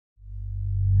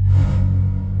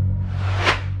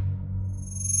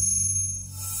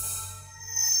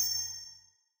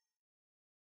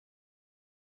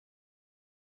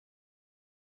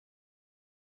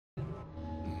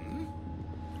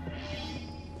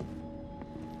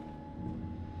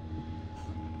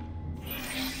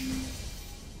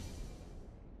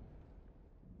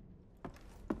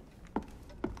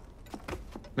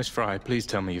Miss Fry, please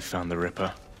tell me you found the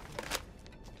Ripper.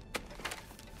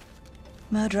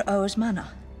 Murder at Oa's Manor?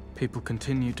 People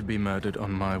continue to be murdered on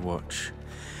my watch.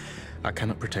 I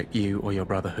cannot protect you or your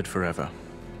Brotherhood forever.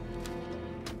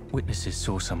 Witnesses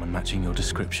saw someone matching your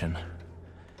description.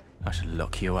 I should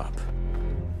lock you up.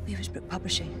 Weaversbrook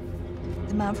Publishing.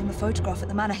 The man from the photograph at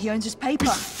the manor, he owns his paper.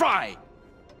 Miss Fry!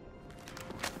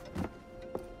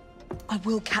 I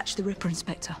will catch the Ripper,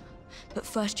 Inspector. But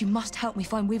first, you must help me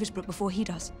find Weaversbrook before he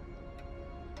does.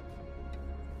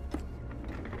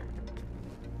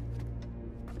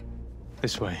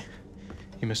 This way.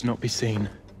 You must not be seen.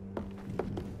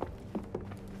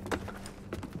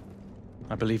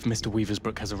 I believe Mr.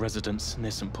 Weaversbrook has a residence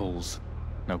near St. Paul's.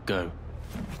 Now go.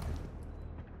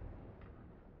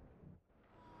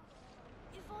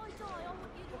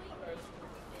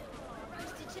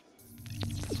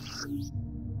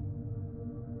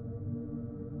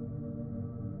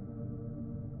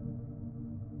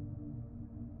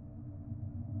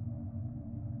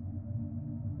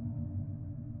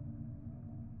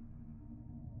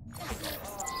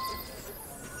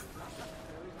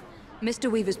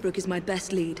 Mr. Weaversbrook is my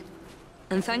best lead.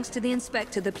 And thanks to the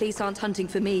Inspector, the police aren't hunting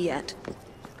for me yet.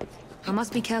 I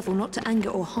must be careful not to anger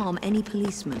or harm any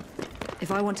policeman,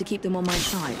 if I want to keep them on my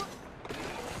side.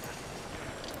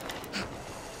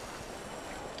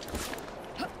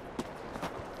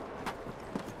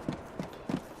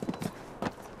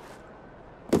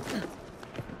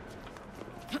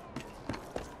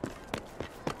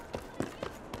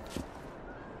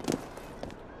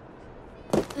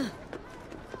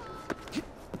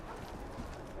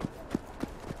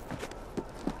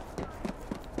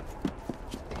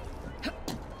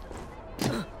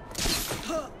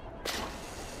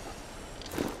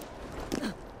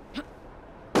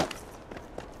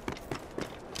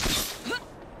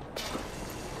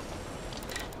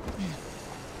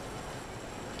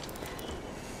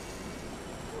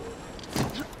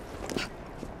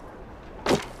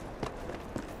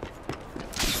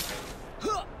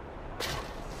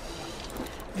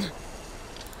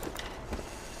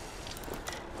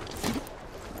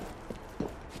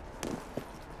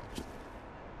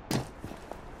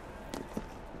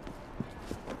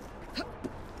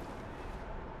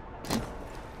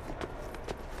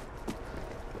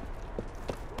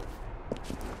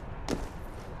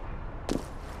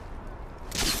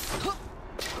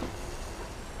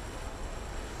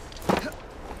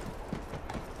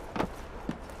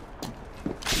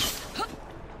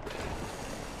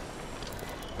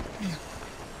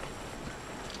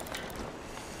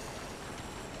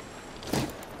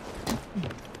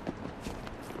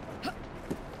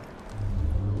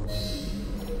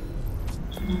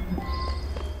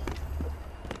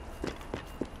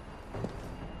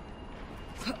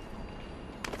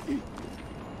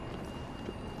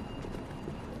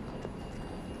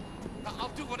 I'll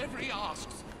do whatever he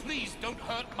asks. Please don't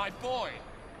hurt my boy.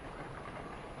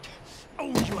 All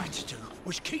you had to do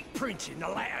was keep printing the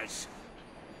letters.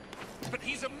 But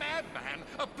he's a madman,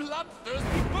 a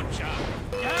bloodthirsty butcher.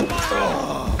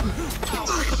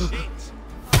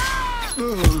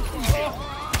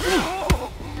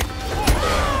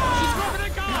 She's grabbing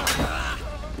a gun!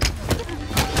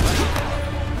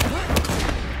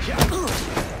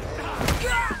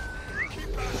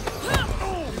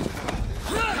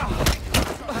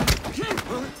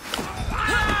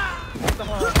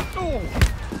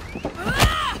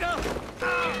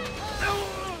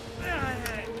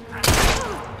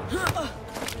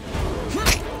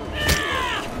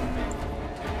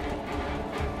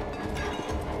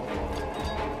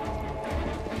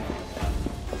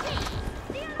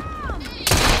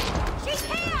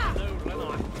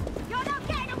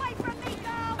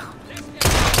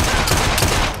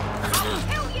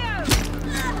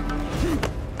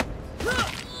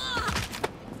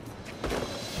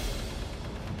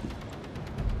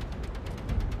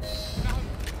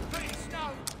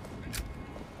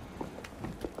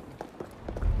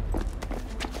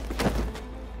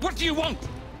 What do you want?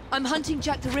 I'm hunting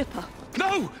Jack the Ripper.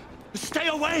 No! Stay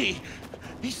away!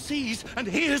 He sees and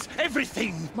hears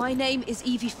everything! My name is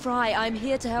Evie Fry. I'm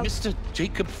here to help... Mr.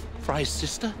 Jacob Fry's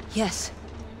sister? Yes.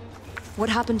 What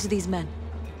happened to these men?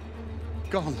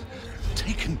 Gone.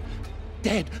 Taken.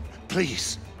 Dead.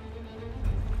 Please.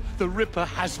 The Ripper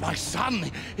has my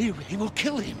son. He will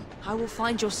kill him. I will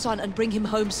find your son and bring him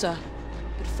home, sir.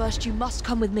 But first you must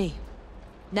come with me.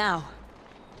 Now.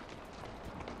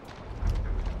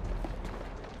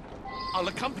 I'll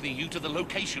accompany you to the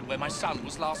location where my son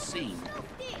was last seen.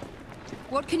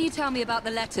 What can you tell me about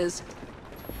the letters?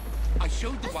 I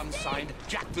showed the one signed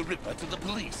Jack the Ripper to the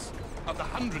police. Of the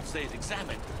hundreds they had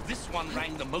examined, this one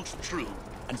rang the most true.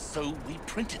 and so we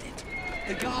printed it.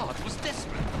 The Guard was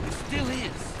desperate. It still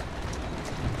is.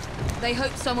 They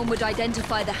hoped someone would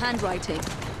identify the handwriting.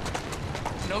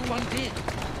 No one did.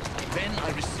 Then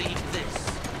I received this.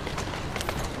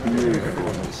 You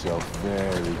thought yourself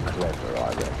very clever,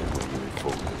 I reckon, when you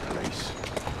informed the police.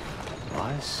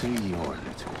 I see your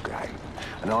little game,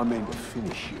 and I mean to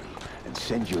finish you and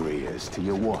send your ears to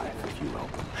your wife if you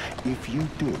help them. If you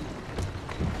do,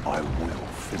 I will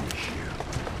finish you.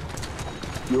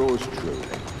 Yours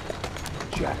truly,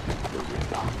 Jack the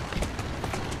Ripper.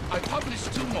 I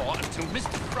published 2 more until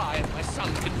Mr. Fry and my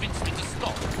son convinced me to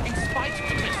stop, in spite of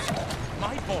the risk.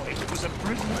 My boy was a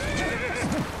brilliant journalist,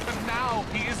 and now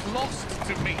he is lost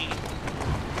to me.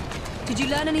 Did you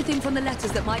learn anything from the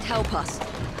letters that might help us?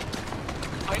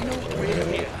 I know we're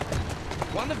here.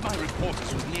 One of my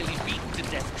reporters was nearly beaten to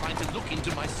death trying to look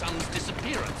into my son's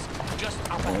disappearance, just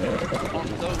up ahead on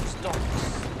those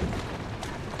docks.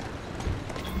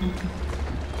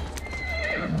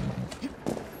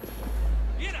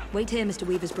 Wait here, Mr.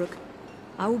 Weaversbrook.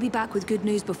 I will be back with good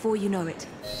news before you know it.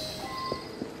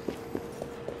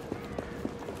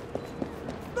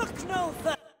 Look no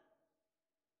further.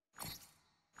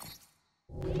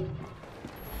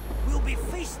 We'll be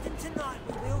feasting tonight,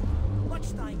 we will. Much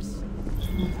thanks.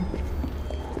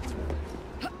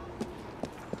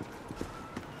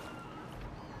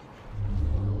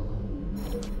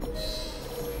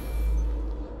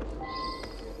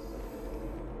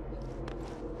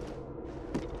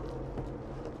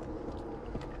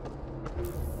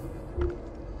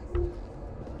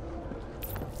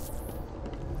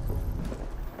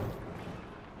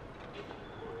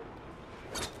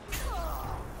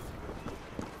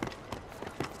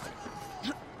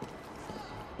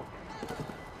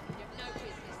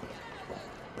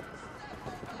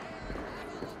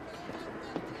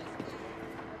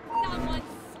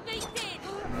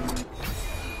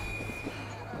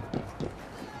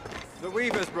 The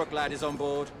Weaversbrook lad is on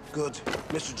board. Good.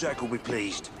 Mr. Jack will be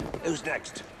pleased. Who's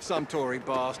next? Some Tory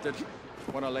bastard.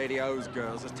 One of Lady O's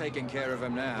girls is taking care of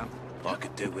him now. I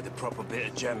could do with a proper bit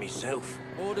of jam myself.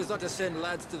 Orders are to send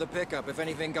lads to the pickup if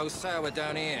anything goes sour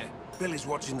down here. Billy's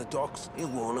watching the docks. He'll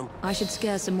warn them. I should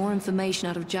scare some more information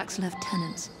out of Jack's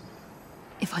lieutenants.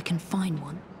 If I can find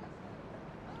one.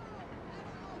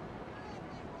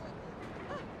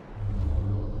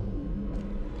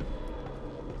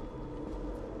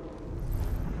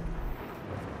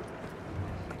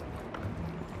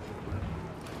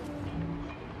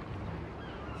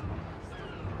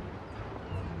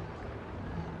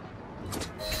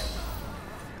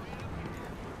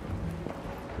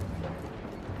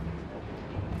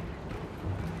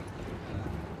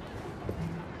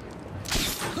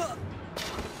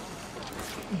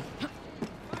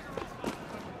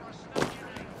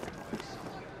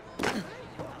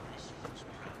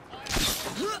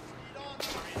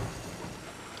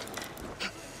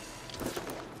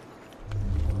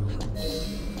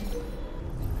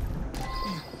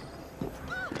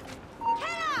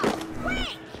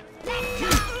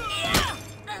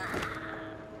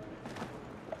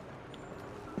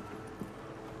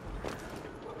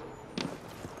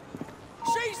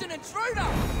 She's an intruder!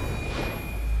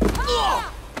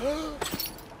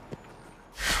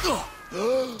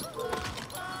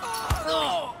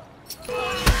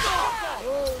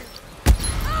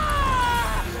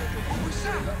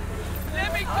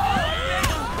 Let me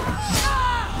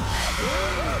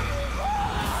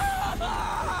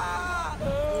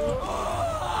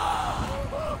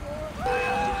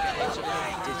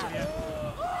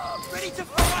Ready to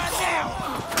fire now!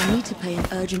 I need to pay an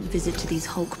urgent visit to these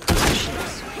Hulk prison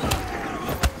ships.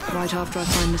 Right after I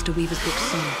find Mr.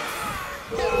 Weaversbrook's son.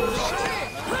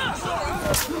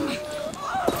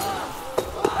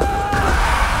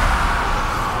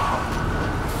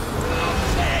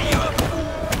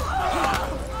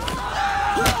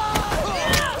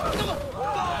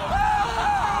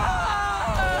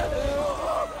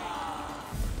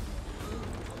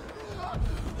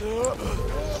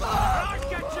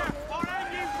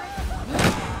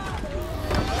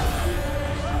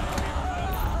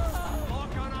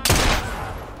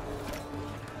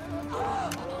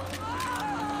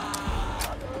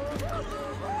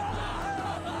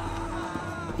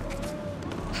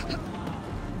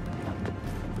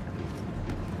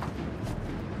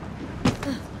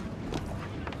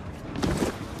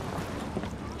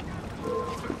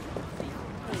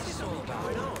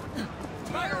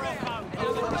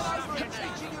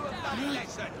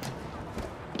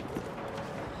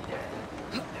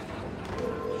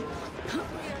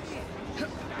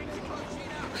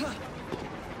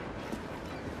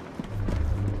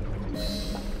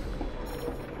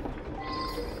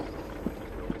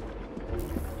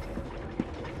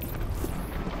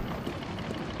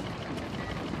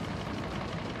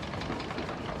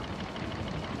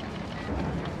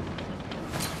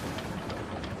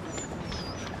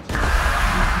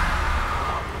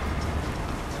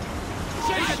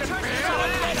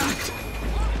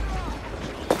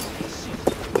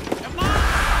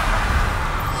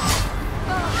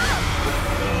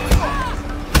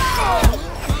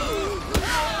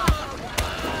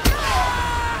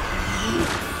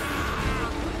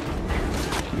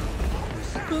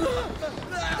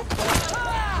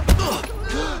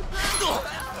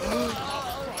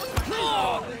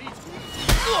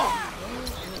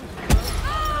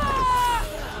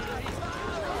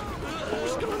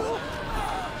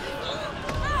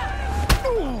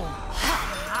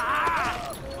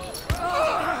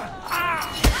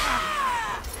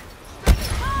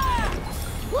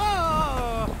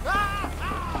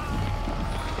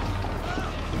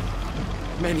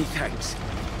 Many thanks.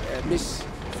 Miss...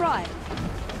 Fry,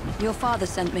 your father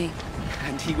sent me.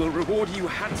 And he will reward you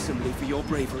handsomely for your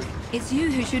bravery. It's you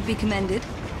who should be commended.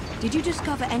 Did you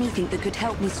discover anything that could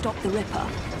help me stop the Ripper?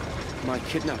 My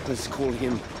kidnappers call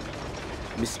him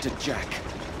Mr. Jack.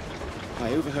 I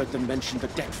overheard them mention the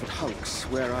Deptford Hulks,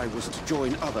 where I was to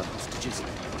join other hostages.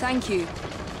 Thank you.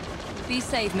 Be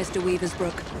safe, Mr.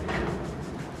 Weaversbrook.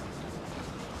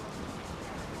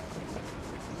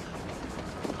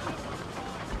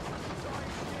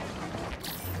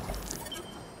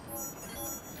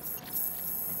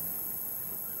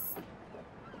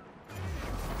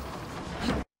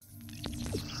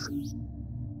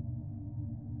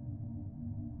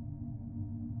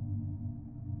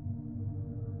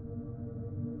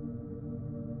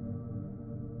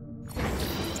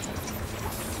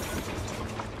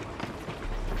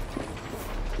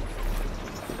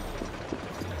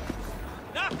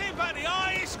 Nothing but the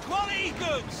highest quality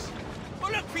goods.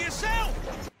 Well, look for yourself.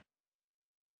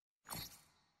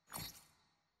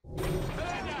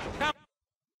 Come.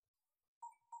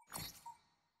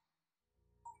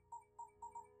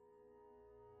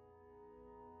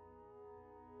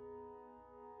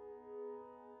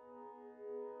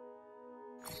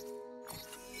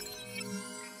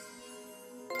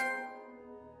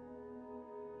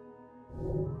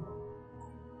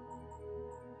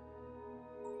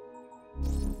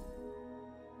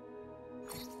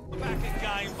 Back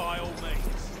again by all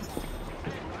means.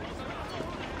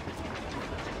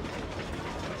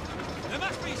 There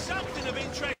must be something of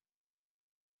interest.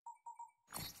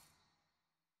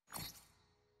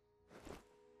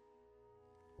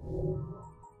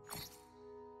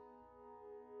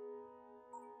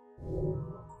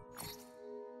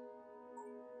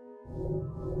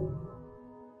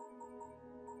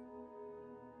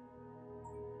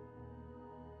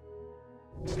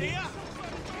 Here.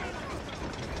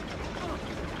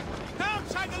 Come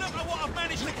take a look at what I've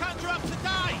managed to conjure up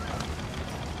today.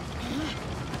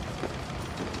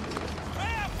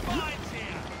 Rare finds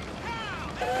here.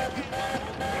 Now,